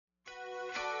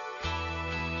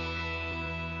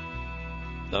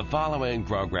The following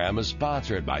program is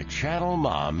sponsored by Channel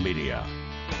Mom Media.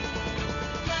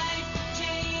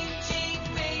 Life-changing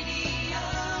radio,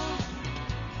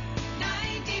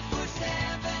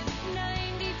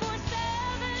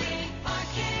 94.7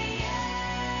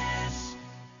 KRKS.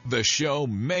 The show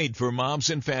made for moms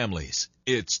and families.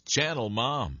 It's Channel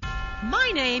Mom.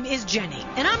 My name is Jenny,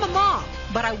 and I'm a mom,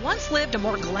 but I once lived a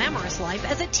more glamorous life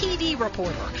as a TV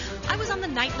reporter. I was on the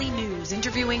nightly news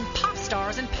interviewing pop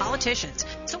stars and politicians.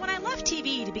 So when I left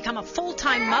TV to become a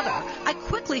full-time mother, I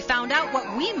quickly found out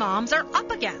what we moms are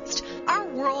up against. Our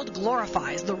world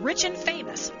glorifies the rich and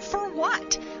famous. For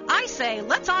what? I say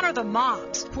let's honor the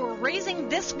moms who are raising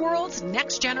this world's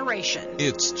next generation.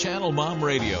 It's Channel Mom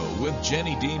Radio with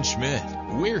Jenny Dean Schmidt.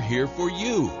 We're here for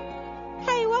you.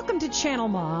 Hey, welcome to Channel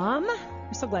Mom.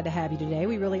 I'm so glad to have you today.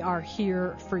 We really are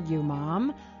here for you,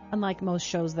 Mom. Unlike most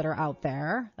shows that are out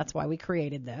there, that's why we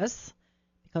created this,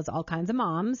 because all kinds of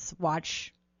moms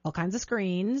watch all kinds of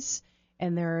screens,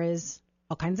 and there is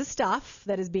all kinds of stuff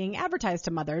that is being advertised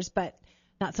to mothers, but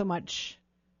not so much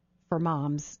for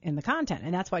moms in the content.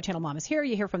 And that's why Channel Mom is here.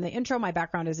 You hear from the intro, my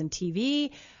background is in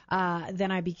TV.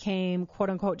 Then I became, quote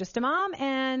unquote, just a mom,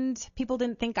 and people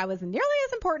didn't think I was nearly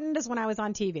as important as when I was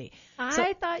on TV.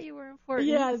 I thought you were important.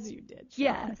 Yes, you did.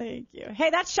 Yes. Thank you. Hey,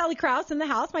 that's Shelly Krause in the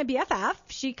house, my BFF.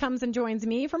 She comes and joins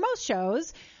me for most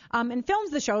shows and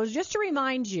films the shows. Just to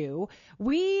remind you,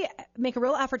 we make a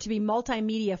real effort to be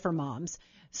multimedia for moms.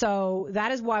 So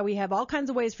that is why we have all kinds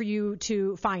of ways for you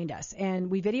to find us. And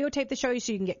we videotape the show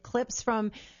so you can get clips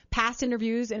from past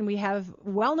interviews. And we have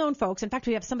well-known folks. In fact,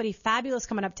 we have somebody fabulous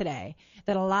coming up today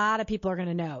that a lot of people are going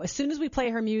to know. As soon as we play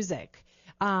her music,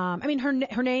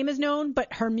 her name is known,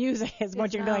 but her music is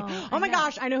what you're going to be like, oh my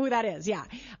gosh, I know who that is. Yeah.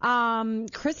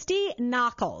 Christy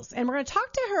Nockels. And we're going to talk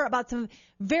to her about some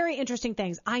very interesting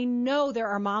things. I know there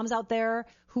are moms out there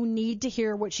who need to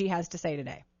hear what she has to say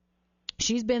today.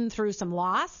 She's been through some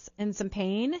loss and some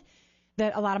pain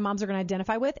that a lot of moms are going to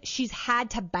identify with. She's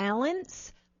had to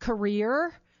balance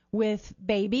career with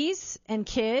babies and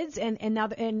kids, and now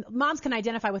moms can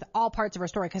identify with all parts of her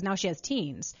story because now she has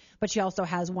teens, but she also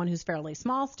has one who's fairly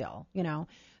small still, you know.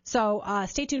 So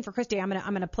stay tuned for Christy. I'm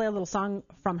gonna play a little song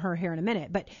from her here in a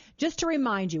minute. But just to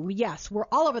remind you, we're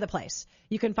all over the place.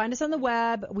 You can find us on the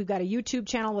web. We've got a YouTube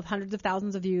channel with hundreds of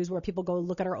thousands of views where people go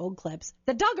look at our old clips.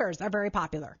 The Duggars are very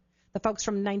popular. The folks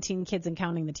from 19 Kids and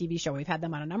Counting, the TV show, we've had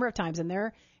them on a number of times, and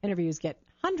their interviews get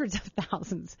hundreds of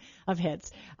thousands of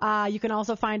hits. You can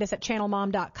also find us at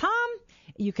channelmom.com.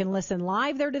 You can listen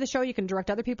live there to the show. You can direct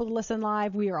other people to listen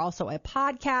live. We are also a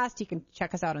podcast. You can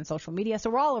check us out on social media. So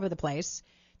we're all over the place.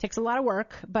 Takes a lot of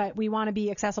work, but we want to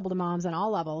be accessible to moms on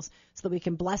all levels so that we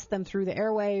can bless them through the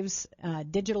airwaves,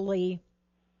 digitally,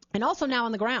 and also now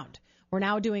on the ground. We're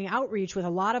now doing outreach with a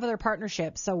lot of other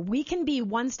partnerships, so we can be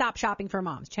one-stop shopping for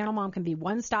moms. Channel Mom can be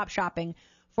one-stop shopping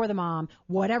for the mom,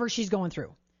 whatever she's going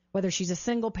through, whether she's a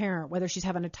single parent, whether she's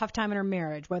having a tough time in her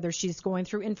marriage, whether she's going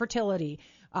through infertility,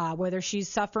 whether she's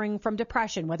suffering from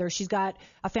depression, whether she's got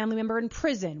a family member in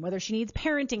prison, whether she needs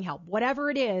parenting help, whatever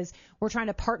it is, we're trying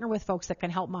to partner with folks that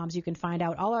can help moms. You can find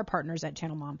out all our partners at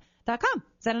channelmom.com.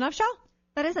 Is that enough, Shel?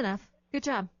 That is enough. Good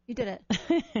job. You did it.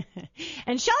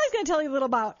 And Shelly's going to tell you a little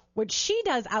about what she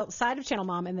does outside of Channel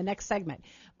Mom in the next segment.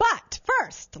 But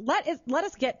first, let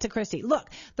us get to Christy. Look,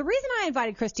 the reason I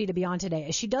invited Christy to be on today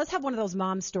is she does have one of those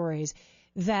mom stories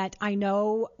that I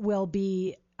know will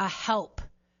be a help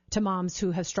to moms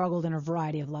who have struggled in a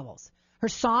variety of levels. Her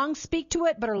songs speak to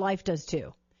it, but her life does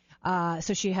too.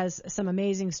 So she has some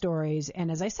amazing stories. And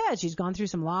as I said, she's gone through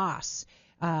some loss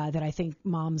that I think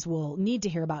moms will need to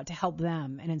hear about to help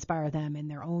them and inspire them in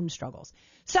their own struggles.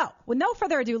 So with no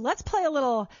further ado, let's play a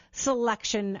little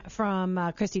selection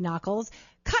from Christy Nockels.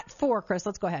 Cut 4, Chris.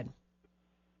 Let's go ahead.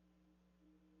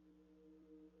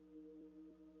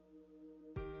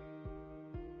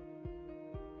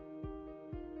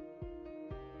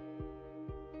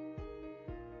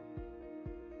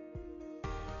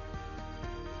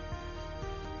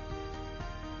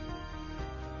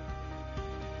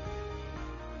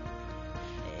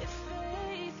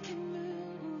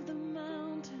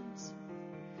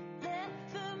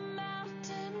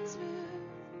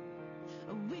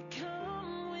 We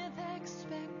come with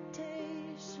expectations.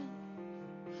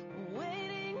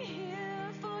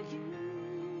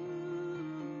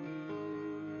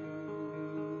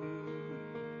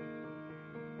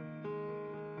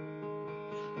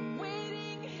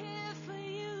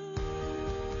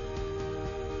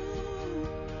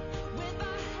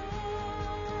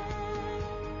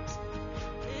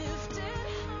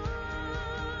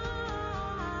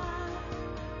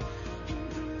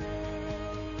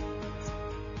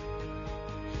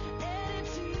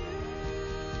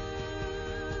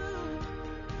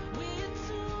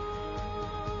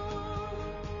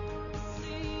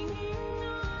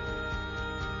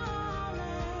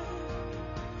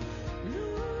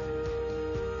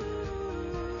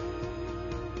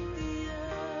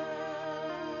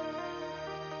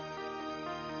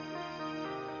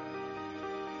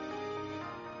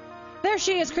 There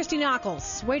she is, Christy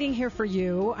Knuckles, Waiting Here for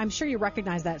You. I'm sure you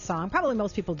recognize that song. Probably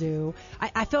most people do.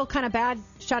 I feel kind of bad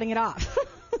shutting it off.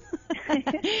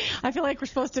 I feel like we're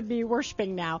supposed to be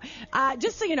worshiping now.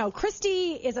 Just so you know,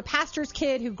 Christy is a pastor's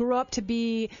kid who grew up to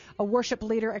be a worship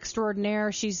leader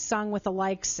extraordinaire. She's sung with the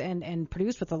likes and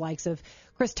produced with the likes of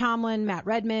Chris Tomlin, Matt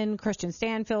Redman, Christian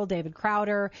Stanfield, David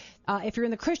Crowder. If you're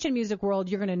in the Christian music world,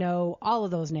 you're going to know all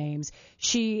of those names.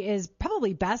 She is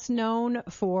probably best known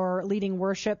for leading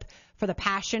worship for the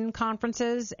Passion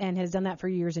conferences and has done that for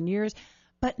years and years.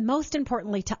 But most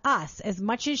importantly to us, as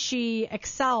much as she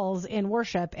excels in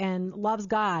worship and loves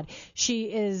God, she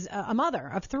is a mother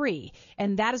of 3.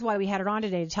 And that is why we had her on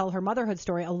today to tell her motherhood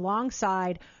story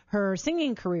alongside her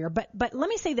singing career. But let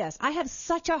me say this. I have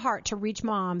such a heart to reach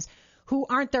moms who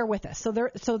aren't there with us.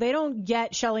 So they don't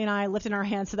get Shelly and I lifting our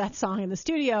hands to that song in the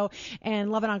studio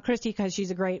and loving on Christy because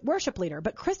she's a great worship leader.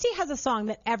 But Christy has a song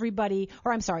that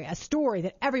a story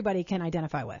that everybody can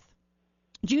identify with.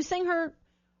 Do you sing her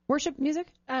worship music?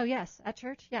 Oh, yes. At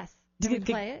church? Yes. Did we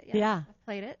play it? Yes. Yeah. I've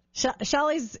played it.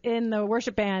 Shelly's in the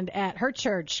worship band at her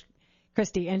church,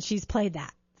 Christy, and she's played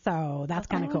that. So that's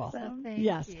kind of cool. So thank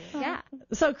Yes. you. Yeah.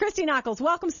 So Christy Knuckles,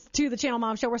 welcome to the Channel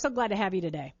Mom Show. We're so glad to have you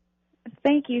today.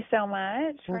 Thank you so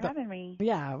much for having me.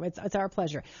 Yeah, it's our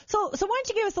pleasure. So why don't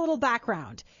you give us a little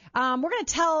background? We're going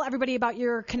to tell everybody about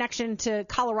your connection to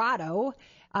Colorado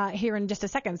here in just a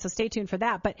second, so stay tuned for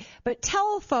that. But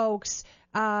tell folks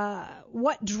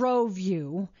what drove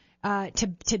you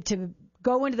to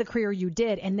go into the career you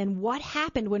did, and then what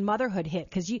happened when motherhood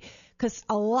hit, because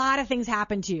a lot of things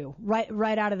happened to you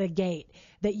right out of the gate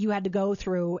that you had to go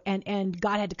through, and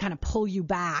God had to kind of pull you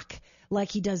back like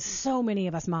he does so many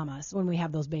of us mamas when we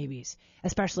have those babies,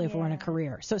 especially if we're in a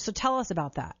career. So tell us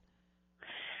about that.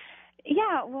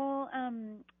 Yeah, well,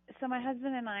 so my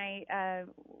husband and I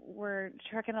were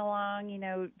trucking along,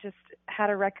 just had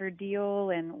a record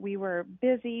deal, and we were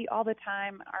busy all the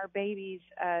time. Our babies,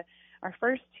 our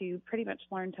first 2, pretty much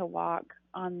learned to walk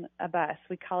on a bus.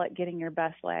 We call it getting your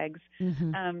bus legs.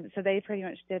 Mm-hmm. So they pretty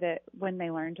much did it when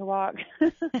they learned to walk.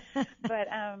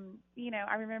 But, I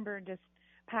remember just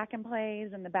pack and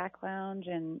plays in the back lounge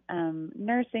and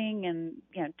nursing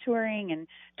and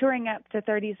touring up to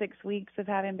 36 weeks of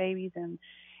having babies, and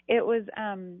it was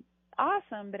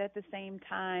awesome. But at the same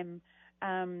time,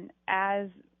 as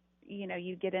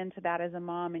you get into that as a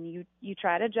mom and you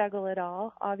try to juggle it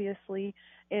all, obviously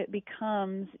it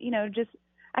becomes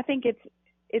I think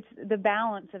it's the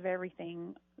balance of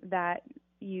everything that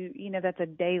that's a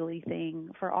daily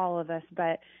thing for all of us.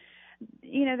 But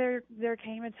there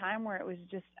came a time where it was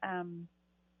just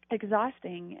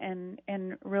exhausting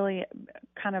and really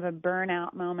kind of a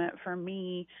burnout moment for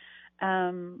me.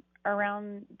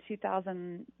 Around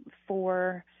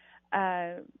 2004,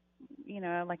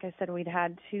 like I said, we'd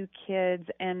had 2 kids,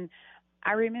 and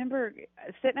I remember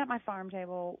sitting at my farm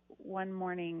table one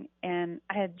morning, and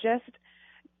I had just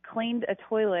cleaned a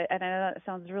toilet, and I know that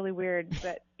sounds really weird,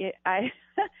 but I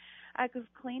was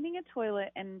cleaning a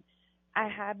toilet, and I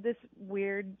had this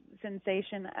weird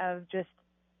sensation of just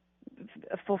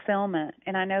fulfillment.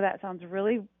 And I know that sounds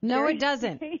really No, very it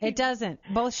doesn't. strange. It doesn't.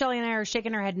 Both Shelly and I are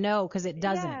shaking our head no, because it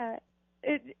doesn't.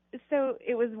 Yeah. So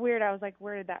it was weird. I was like,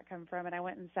 where did that come from? And I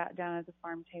went and sat down at the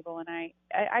farm table, and I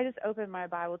just opened my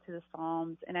Bible to the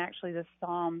Psalms, and actually the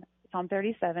Psalm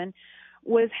 37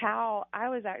 was how I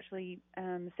was actually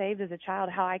saved as a child.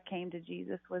 How I came to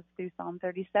Jesus was through Psalm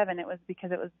 37. It was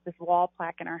because it was this wall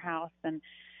plaque in our house, and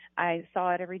I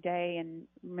saw it every day and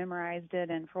memorized it,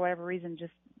 and for whatever reason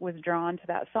just was drawn to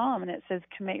that psalm. And it says,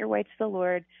 commit your way to the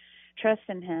Lord, trust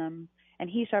in him, and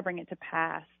he shall bring it to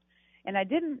pass. And I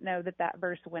didn't know that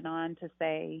verse went on to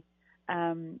say,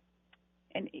 and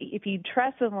if you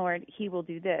trust in the Lord, he will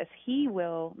do this. He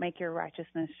will make your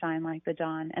righteousness shine like the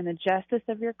dawn, and the justice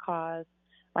of your cause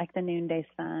like the noonday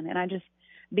sun. And I just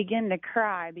began to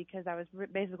cry because I was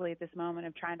basically at this moment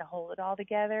of trying to hold it all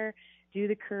together, do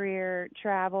the career,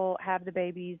 travel, have the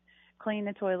babies, clean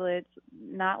the toilets,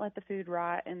 not let the food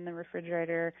rot in the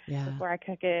refrigerator before I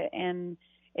cook it. And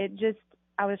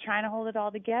I was trying to hold it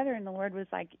all together, and the Lord was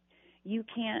like, you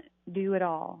can't do it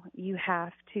all. You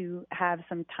have to have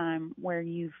some time where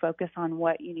you focus on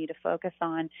what you need to focus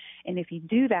on. And if you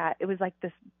do that, it was like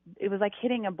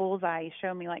hitting a bullseye. He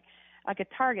showed me like a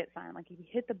target sign. Like if you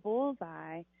hit the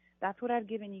bullseye, that's what I've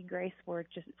given you grace for,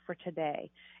 just for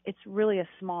today. It's really a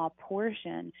small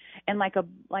portion. And like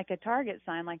a target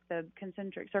sign, like the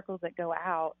concentric circles that go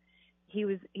out, he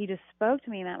just spoke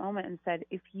to me in that moment and said,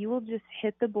 if you will just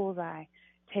hit the bullseye,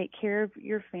 take care of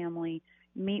your family,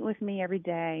 meet with me every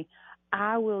day,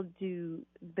 I will do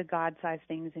the God-sized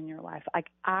things in your life. Like,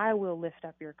 I will lift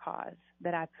up your cause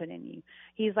that I put in you.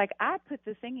 He's like, I put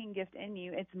the singing gift in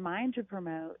you. It's mine to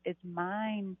promote. It's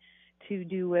mine to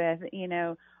do with,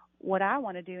 what I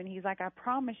want to do. And he's like, I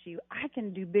promise you, I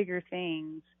can do bigger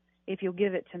things if you'll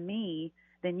give it to me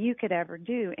than you could ever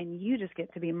do. And you just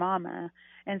get to be mama.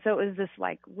 And so it was this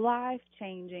like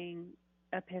life-changing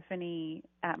epiphany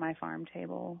at my farm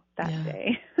table that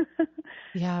day.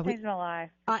 Yeah. Changed my life,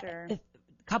 for sure. A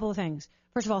couple of things.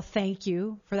 First of all, thank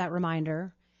you for that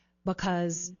reminder,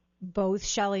 because both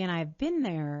Shelley and I have been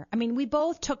there. I mean, we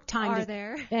both took time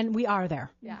there. And we are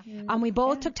there. Yeah. We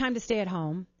both took time to stay at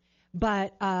home.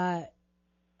 But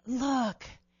look,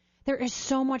 there is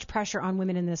so much pressure on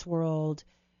women in this world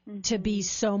to be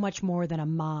so much more than a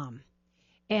mom.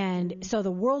 And so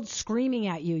the world's screaming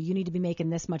at you, you need to be making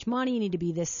this much money, you need to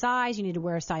be this size, you need to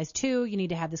wear a size 2, you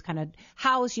need to have this kind of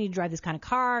house, you need to drive this kind of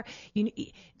car,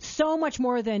 so much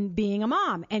more than being a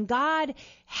mom. And God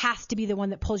has to be the one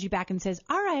that pulls you back and says,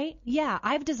 all right, yeah,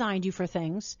 I've designed you for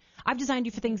things. I've designed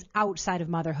you for things outside of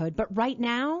motherhood. But right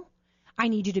now, I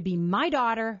need you to be my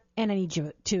daughter, and I need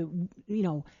you to,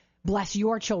 bless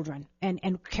your children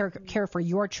and care for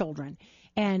your children.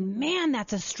 And man,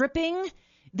 that's a stripping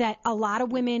that a lot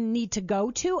of women need to go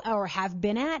to or have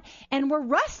been at, and we're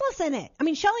restless in it. I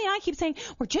mean, Shelley and I keep saying,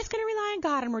 we're just going to rely on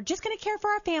God, and we're just going to care for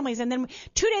our families, and then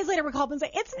 2 days later we call up and say,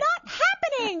 it's not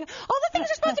happening. All the things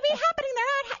are supposed to be happening. They're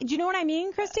not. Do you know what I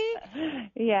mean, Christy?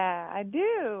 Yeah, I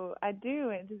do.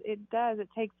 It does. It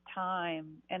takes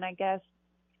time, and I guess,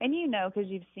 and because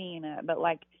you've seen it, but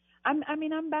like,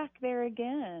 I'm back there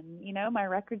again. My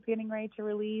record's getting ready to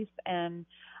release, and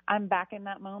I'm back in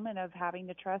that moment of having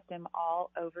to trust him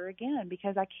all over again,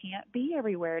 because I can't be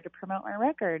everywhere to promote my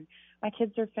record. My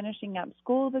kids are finishing up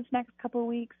school this next couple of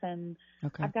weeks, and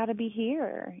I've got to be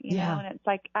here, know, and it's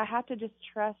like I have to just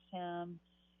trust him.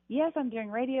 Yes, I'm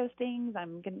doing radio things.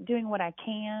 I'm doing what I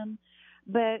can,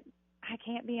 but I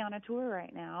can't be on a tour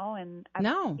right now. And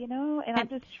I'm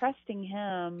just trusting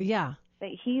him that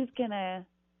he's going to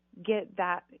get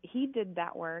that. He did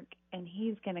that work, and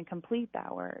he's going to complete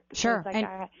that work. Sure. So it's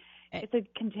like it's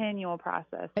a continual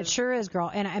process. It sure is,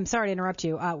 girl. And I'm sorry to interrupt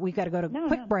you. We've got to go to a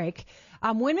quick break.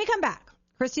 When we come back,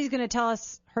 Christy's going to tell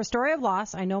us her story of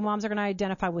loss. I know moms are going to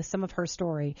identify with some of her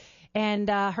story and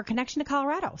her connection to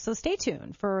Colorado. So stay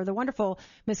tuned for the wonderful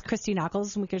Miss Christy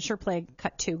Nockels. And we can sure play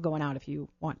cut 2 going out if you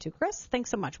want to. Chris, thanks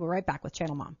so much. We'll be right back with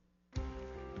Channel Mom.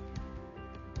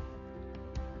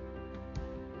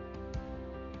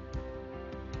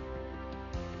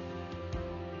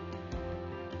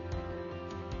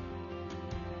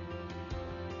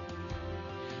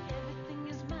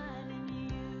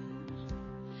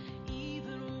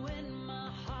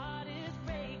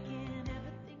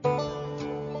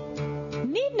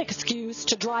 Excuse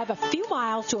to drive a few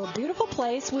miles to a beautiful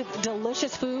place with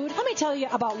delicious food? Let me tell you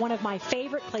about one of my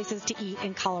favorite places to eat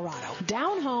in Colorado.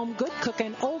 Down home, good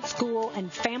cooking, old school,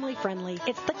 and family friendly.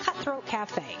 It's the Cutthroat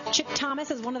Cafe. Chip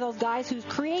Thomas is one of those guys who's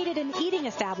created an eating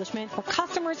establishment where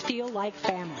customers feel like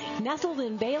family. Nestled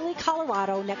in Bailey,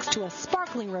 Colorado, next to a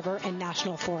sparkling river and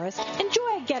national forest,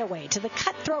 enjoy a getaway to the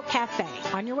Cutthroat Cafe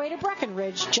on your way to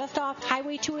Breckenridge, just off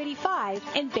Highway 285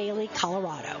 in Bailey,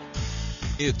 Colorado.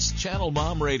 It's Channel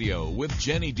Mom Radio with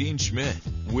Jenny Dean Schmidt.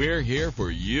 We're here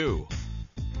for you.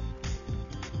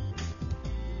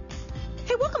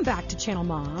 Hey, welcome back to Channel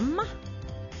Mom.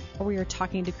 We are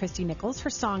talking to Christy Nichols.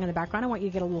 Her song in the background, I want you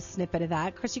to get a little snippet of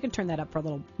that. Chris, you can turn that up for a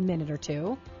little minute or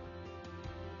two.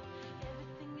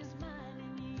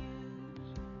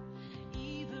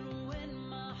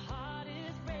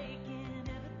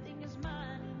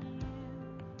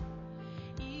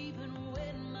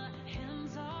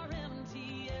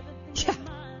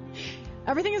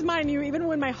 Everything is mine in you, even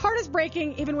when my heart is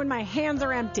breaking, even when my hands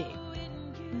are empty.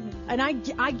 And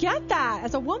I get that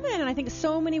as a woman, and I think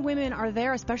so many women are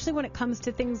there, especially when it comes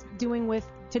to things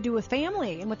to do with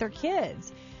family and with their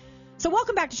kids. So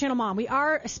welcome back to Channel Mom. We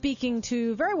are speaking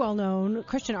to very well-known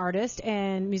Christian artist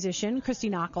and musician, Christy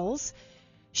Nockels.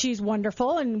 She's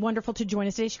wonderful and wonderful to join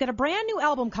us today. She's got a brand new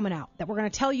album coming out that we're going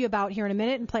to tell you about here in a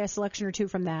minute and play a selection or two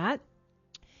from that.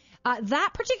 That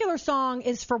particular song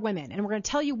is for women, and we're going to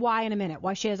tell you why in a minute,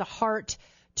 why she has a heart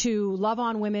to love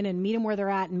on women and meet them where they're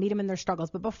at and meet them in their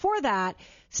struggles. But before that,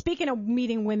 speaking of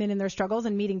meeting women in their struggles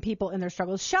and meeting people in their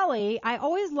struggles, Shelley, I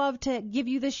always love to give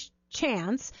you this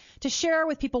chance to share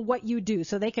with people what you do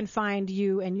so they can find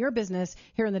you and your business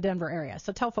here in the Denver area.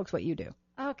 So tell folks what you do.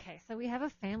 Okay, so we have a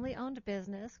family-owned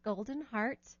business, Golden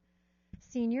Heart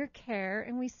Senior Care,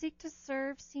 and we seek to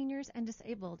serve seniors and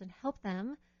disabled and help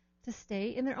them to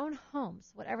stay in their own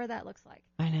homes, whatever that looks like.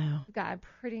 I know. We've got a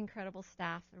pretty incredible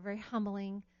staff. They're very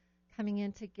humbling, coming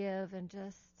in to give and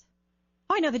just.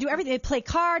 Oh, I know. They do everything. They play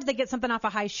cards. They get something off a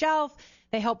high shelf.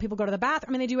 They help people go to the bathroom.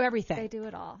 I mean, they do everything. They do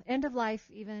it all. End of life,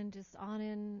 even just on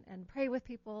in and pray with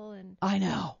people. And I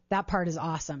know. That part is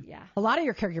awesome. Yeah. A lot of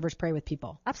your caregivers pray with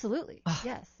people. absolutely. Oh,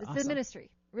 Yes. It's awesome. the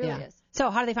ministry. Really Yeah. is. So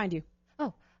how do they find you?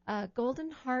 Oh,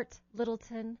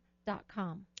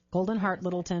 goldenheartlittleton.com.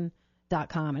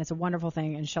 goldenheartlittleton.com. And it's a wonderful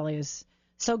thing. And Shelley is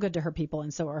so good to her people,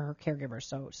 and so are her caregivers.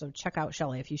 So check out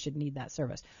Shelley if you should need that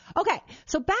service. Okay,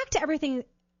 so back to Everything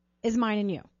Is Mine and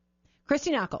You.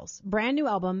 Christy Knuckles, brand new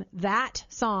album. That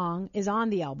song is on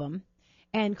the album.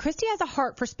 And Christy has a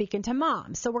heart for speaking to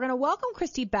moms. So we're going to welcome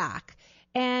Christy back.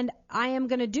 And I am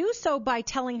going to do so by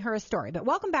telling her a story. But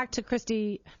welcome back to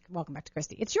Christy. Welcome back to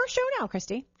Christy. It's your show now,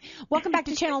 Christy. Welcome back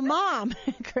to Channel Mom,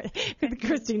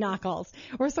 Christy Knuckles.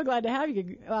 We're so glad to have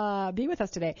you be with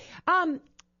us today.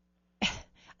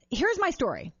 Here's my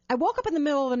story. I woke up in the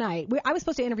middle of the night. I was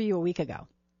supposed to interview you a week ago.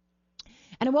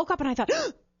 And I woke up and I thought,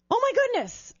 oh my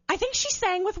goodness, I think she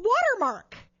sang with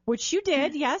Watermark, which you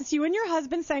did. Yes, you and your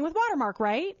husband sang with Watermark,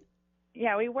 right?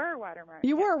 Yeah, we were Watermark.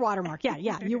 You were Watermark. Yeah,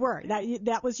 you were.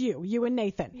 That was you and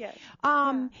Nathan. Yes.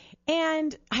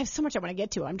 And I have so much I want to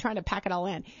get to. I'm trying to pack it all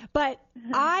in. But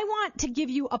I want to give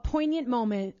you a poignant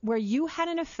moment where you had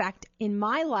an effect in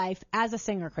my life as a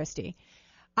singer, Christy.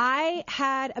 I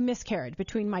had a miscarriage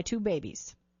between my two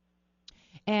babies.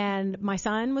 And my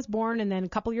son was born, and then a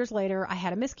couple years later, I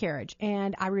had a miscarriage.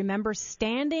 And I remember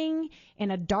standing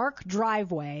in a dark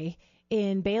driveway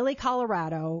in Bailey,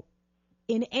 Colorado,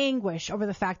 in anguish over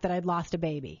the fact that I'd lost a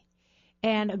baby.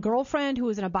 And a girlfriend who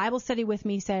was in a Bible study with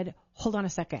me said, hold on a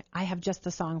second, I have just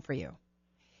the song for you.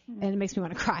 And it makes me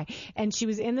want to cry. And she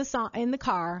was in the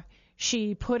car.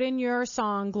 She put in your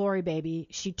song, Glory Baby.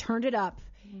 She turned it up.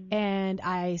 And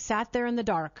I sat there in the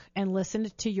dark and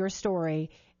listened to your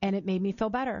story, and it made me feel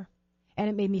better. And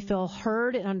it made me feel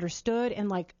heard and understood and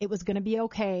like it was going to be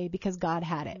okay because God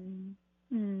had it.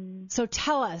 So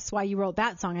tell us why you wrote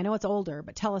that song. I know it's older,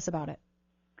 but tell us about it.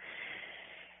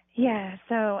 Yeah,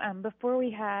 so before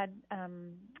we had,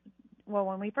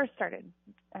 when we first started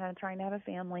trying to have a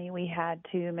family, we had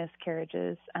two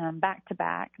miscarriages back to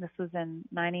back. This was in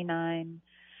 '99.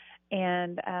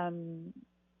 And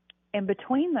in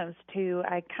between those two,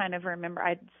 I kind of remember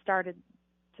I started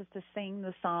just to sing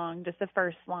the song, just the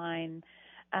first line,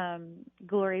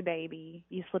 Glory Baby,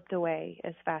 you slipped away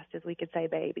as fast as we could say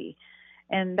baby.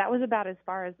 And that was about as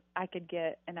far as I could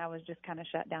get, and I was just kind of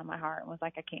shut down my heart and was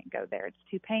like, I can't go there. It's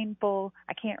too painful.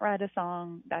 I can't write a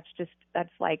song. That's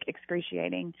like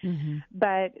excruciating.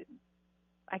 But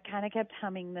I kind of kept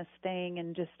humming this thing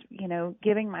and just,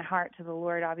 giving my heart to the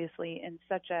Lord, obviously, in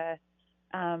such a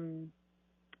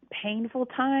painful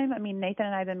time. I mean, Nathan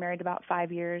and I have been married about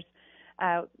 5 years.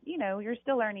 You're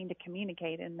still learning to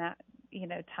communicate in that,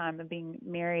 time of being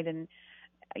married and,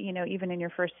 even in your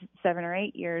first 7 or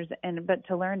 8 years. But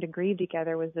to learn to grieve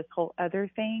together was this whole other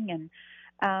thing. And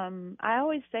I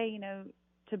always say,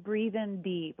 to breathe in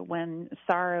deep when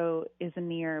sorrow is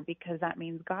near, because that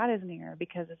means God is near,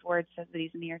 because his word says that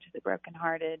he's near to the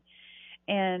brokenhearted.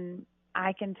 And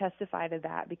I can testify to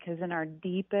that because in our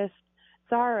deepest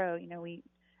sorrow, we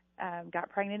got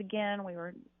pregnant again. We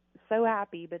were so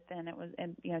happy, but then it was,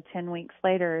 10 weeks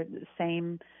later, the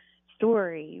same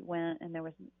story went, and there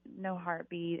was no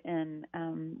heartbeat, and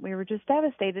we were just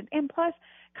devastated, and plus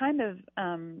kind of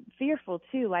fearful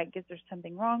too, like, is there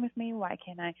something wrong with me? Why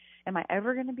can't I? Am I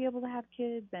ever going to be able to have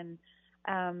kids? And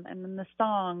then the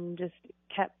song just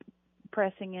kept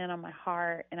pressing in on my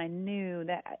heart, and I knew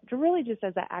that really just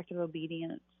as an act of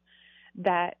obedience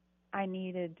that I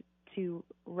needed to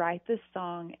write this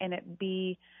song and it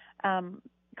be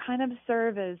kind of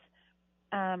serve as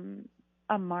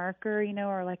a marker,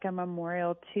 or like a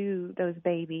memorial to those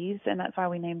babies. And that's why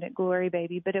we named it Glory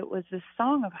Baby. But it was this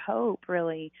song of hope,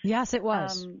 really. Yes, it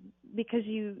was. Because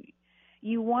you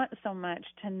want so much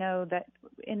to know that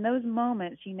in those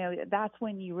moments, that's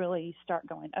when you really start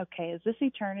going, okay, is this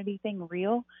eternity thing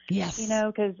real? Yes.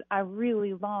 Because I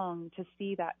really long to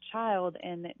see that child,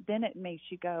 and then it makes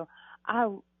you go, I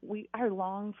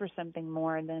long for something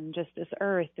more than just this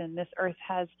earth, and this earth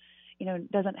has,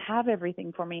 doesn't have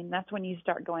everything for me. And that's when you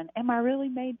start going, am I really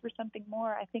made for something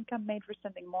more? I think I'm made for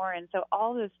something more. And so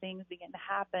all those things begin to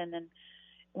happen. And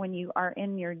when you are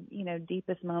in your,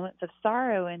 deepest moments of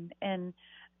sorrow, and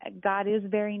God is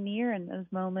very near in those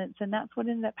moments. And that's what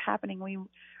ended up happening. We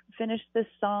finished this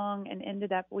song and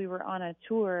we were on a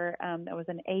tour that was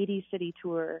an 80-city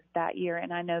tour that year.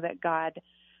 And I know that God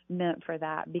meant for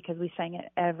that because we sang it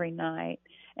every night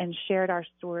and shared our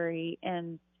story.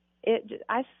 And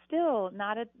I still,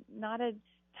 not a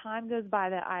time goes by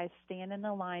that I stand in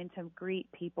the line to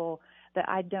greet people that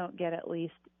I don't get at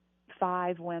least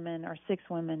 5 women or 6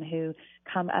 women who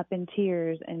come up in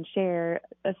tears and share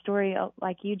a story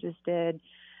like you just did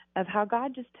of how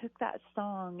God just took that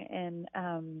song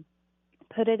and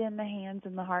put it in the hands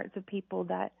and the hearts of people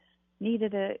that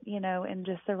needed it, in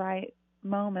just the right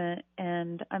moment.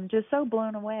 And I'm just so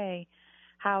blown away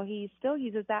how he still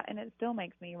uses that, and it still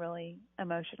makes me really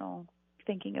emotional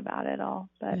thinking about it all.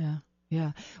 But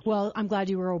Yeah. Well, I'm glad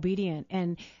you were obedient,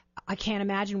 and I can't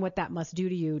imagine what that must do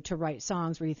to you to write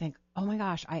songs where you think, oh my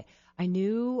gosh, I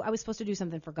knew I was supposed to do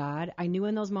something for God. I knew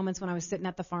in those moments when I was sitting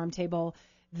at the farm table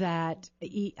that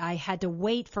I had to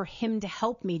wait for him to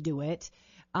help me do it.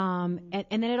 And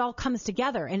then it all comes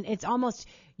together, and it's almost,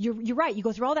 you're right. You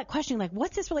go through all that questioning, like,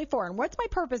 what's this really for? And what's my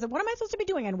purpose? And what am I supposed to be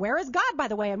doing? And where is God, by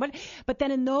the way? But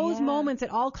then in those moments, it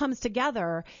all comes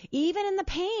together, even in the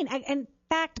pain. In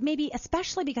fact, maybe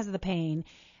especially because of the pain.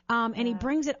 And he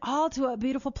brings it all to a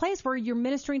beautiful place where you're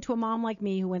ministering to a mom like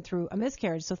me who went through a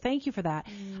miscarriage. So thank you for that.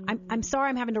 I'm sorry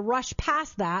I'm having to rush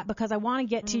past that because I want to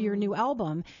get to your new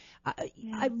album.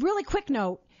 A really quick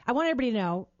note. I want everybody to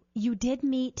know, you did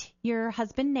meet your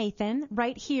husband, Nathan,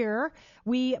 right here.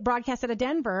 We broadcast out of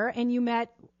Denver, and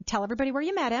tell everybody where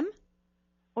you met him.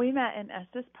 We met in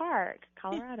Estes Park,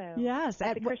 Colorado. Yes.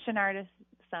 At the Christian Artist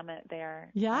Summit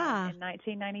there. Yeah. In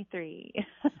 1993.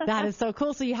 That is so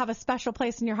cool. So you have a special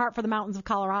place in your heart for the mountains of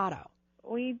Colorado.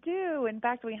 We do. In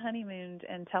fact, we honeymooned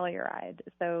in Telluride.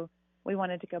 So we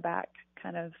wanted to go back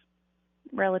kind of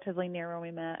relatively near where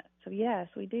we met. So yes,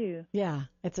 we do. Yeah,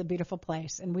 it's a beautiful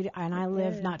place, and I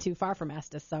live not too far from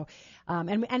Estes. So,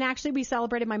 and actually we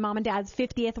celebrated my mom and dad's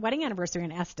 50th wedding anniversary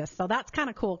in Estes. So that's kind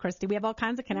of cool, Christy. We have all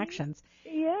kinds of connections.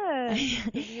 Yes, it's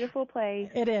a beautiful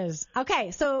place. It is. Okay,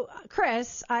 so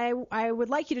Chris, I would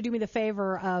like you to do me the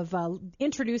favor of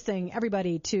introducing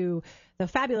everybody to the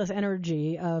fabulous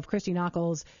energy of Christy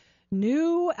Nockels'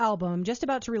 new album, just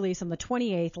about to release on the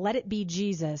 28th, Let It Be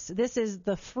Jesus. This is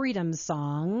the Freedom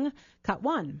Song, cut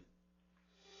 1.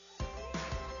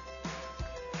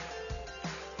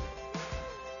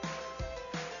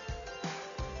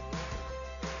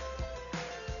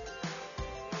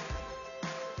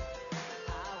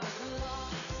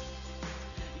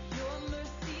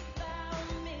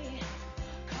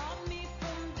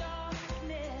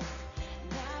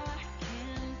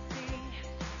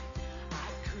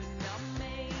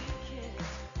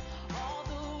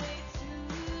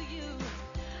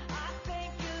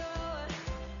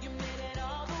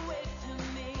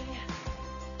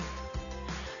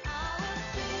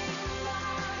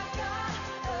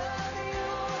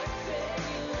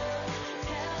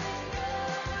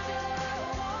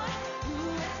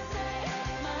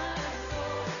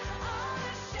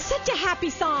 Such a happy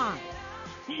song.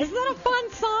 Isn't that a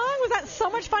fun song? Was that so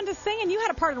much fun to sing? And you had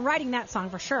a part in writing that song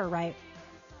for sure, right?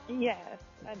 Yes,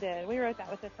 I did. We wrote that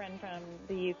with a friend from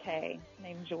the UK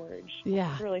named George. Yeah.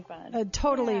 It was really fun. A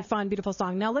totally fun, beautiful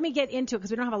song. Now, let me get into it because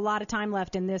we don't have a lot of time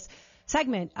left in this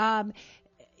segment.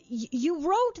 You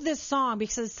wrote this song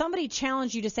because somebody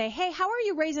challenged you to say, hey, how are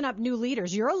you raising up new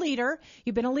leaders? You're a leader.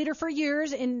 You've been a leader for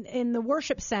years in the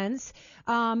worship sense.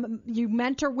 You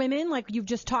mentor women like you've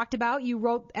just talked about. You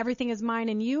wrote Everything Is Mine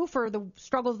and You for the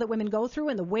struggles that women go through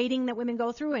and the waiting that women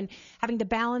go through and having to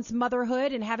balance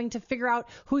motherhood and having to figure out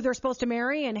who they're supposed to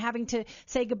marry and having to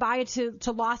say goodbye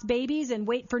to lost babies and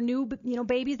wait for new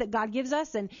babies that God gives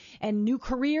us and new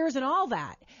careers and all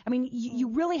that. I mean, you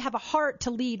really have a heart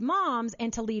to lead moms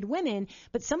and to lead women,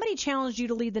 but somebody challenged you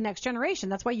to lead the next generation.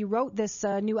 That's why you wrote this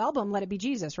new album, Let It Be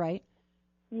Jesus, right?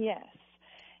 Yes.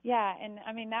 Yeah, and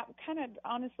I mean, that kind of,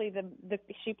 honestly,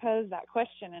 she posed that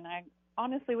question, and I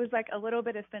honestly was like a little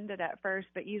bit offended at first,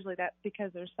 but usually that's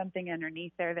because there's something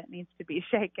underneath there that needs to be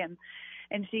shaken.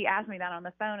 And she asked me that on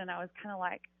the phone, and I was kind of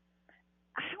like,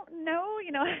 I don't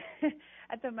know,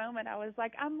 at the moment I was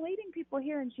like, I'm leading people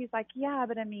here. And she's like, yeah,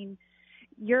 but I mean,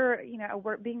 you're,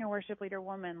 being a worship leader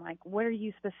woman, like, what are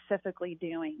you specifically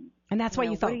doing? And that's why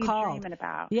you felt called. What are you dreaming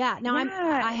about? Yeah. Now,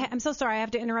 I'm so sorry. I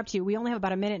have to interrupt you. We only have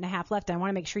about a minute and a half left. I want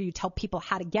to make sure you tell people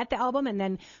how to get the album, and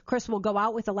then Chris will go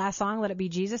out with the last song, Let It Be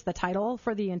Jesus, the title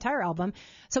for the entire album.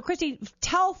 So, Christy,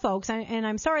 tell folks, and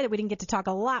I'm sorry that we didn't get to talk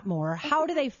a lot more, how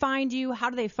do they find you? How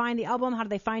do they find the album? How do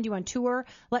they find you on tour?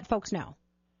 Let folks know.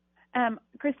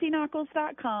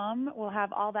 ChristyNockels.com will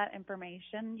have all that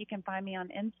information. You can find me on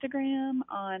Instagram,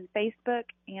 on Facebook,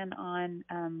 and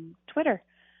on Twitter.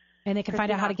 And they can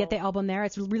find out how to get the album there.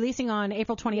 It's releasing on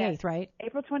April 28th, yes. Right?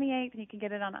 April 28th, and you can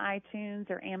get it on iTunes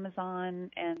or Amazon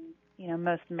and,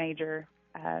 most major,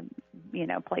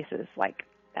 places like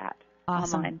that.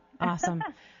 Awesome. online. Awesome.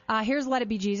 Here's Let It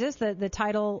Be Jesus, the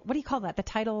title. What do you call that? The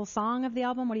title song of the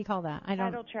album? What do you call that? I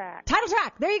don't. Title track. Title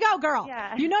track. There you go, girl.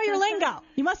 Yeah. You know your lingo.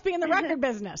 You must be in the record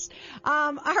business.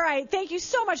 All right. Thank you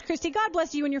so much, Christy. God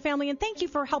bless you and your family, and thank you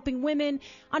for helping women,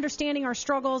 understanding our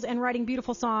struggles, and writing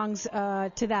beautiful songs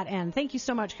to that end. Thank you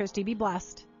so much, Christy. Be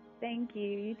blessed. Thank you.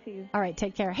 You too. All right.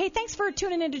 Take care. Hey, thanks for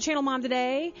tuning into Channel Mom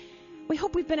today. We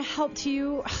hope we've been a help to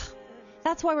you.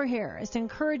 That's why we're here, is to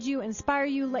encourage you, inspire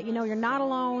you, let you know you're not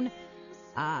alone.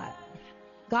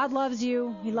 God loves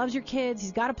you. He loves your kids.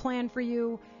 He's got a plan for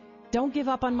you. Don't give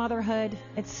up on motherhood.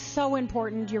 It's so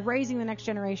important. You're raising the next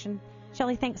generation.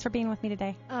 Shelley, thanks for being with me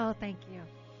today. Oh, thank you.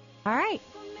 All right.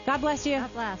 God bless you.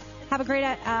 God bless. Have a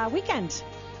great weekend.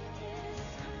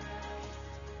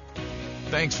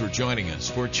 Thanks for joining us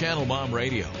for Channel Mom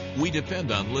Radio. We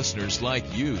depend on listeners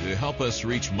like you to help us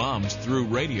reach moms through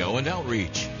radio and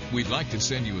outreach. We'd like to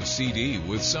send you a CD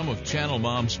with some of Channel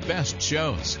Mom's best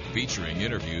shows, featuring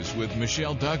interviews with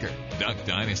Michelle Duggar, Duck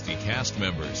Dynasty cast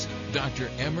members, Dr.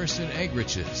 Emerson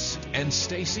Eggrichs, and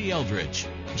Stacey Eldridge.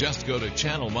 Just go to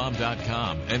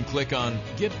channelmom.com and click on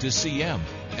Give to CM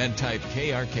and type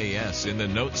KRKS in the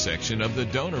notes section of the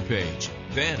donor page.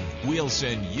 Then we'll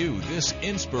send you this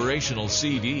inspirational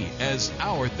CD as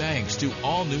our thanks to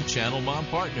all new Channel Mom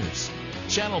partners.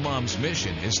 Channel Mom's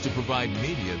mission is to provide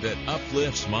media that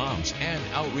uplifts moms and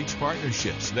outreach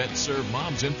partnerships that serve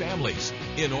moms and families.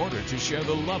 In order to share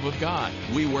the love of God,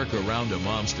 we work around a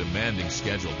mom's demanding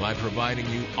schedule by providing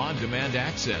you on-demand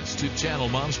access to Channel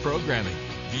Mom's programming.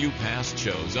 View past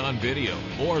shows on video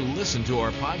or listen to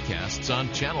our podcasts on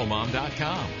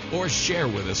channelmom.com or share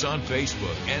with us on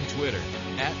Facebook and Twitter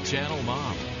 @Channel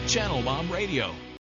Mom. Channel Mom Radio.